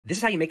This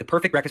is how you make the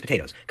perfect breakfast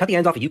potatoes. Cut the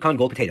ends off a Yukon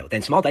Gold potato,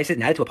 then small dice it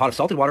and add it to a pot of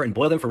salted water and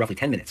boil them for roughly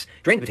 10 minutes.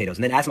 Drain the potatoes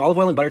and then add some olive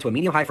oil and butter to a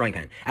medium-high frying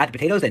pan. Add the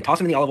potatoes, then toss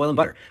them in the olive oil and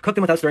butter. Cook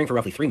them without stirring for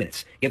roughly 3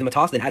 minutes. Give them a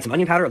toss, then add some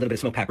onion powder, a little bit of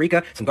smoked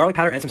paprika, some garlic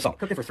powder, and some salt.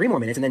 Cook them for 3 more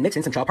minutes and then mix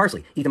in some chopped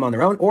parsley. Eat them on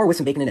their own or with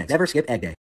some bacon and eggs. Never skip egg day.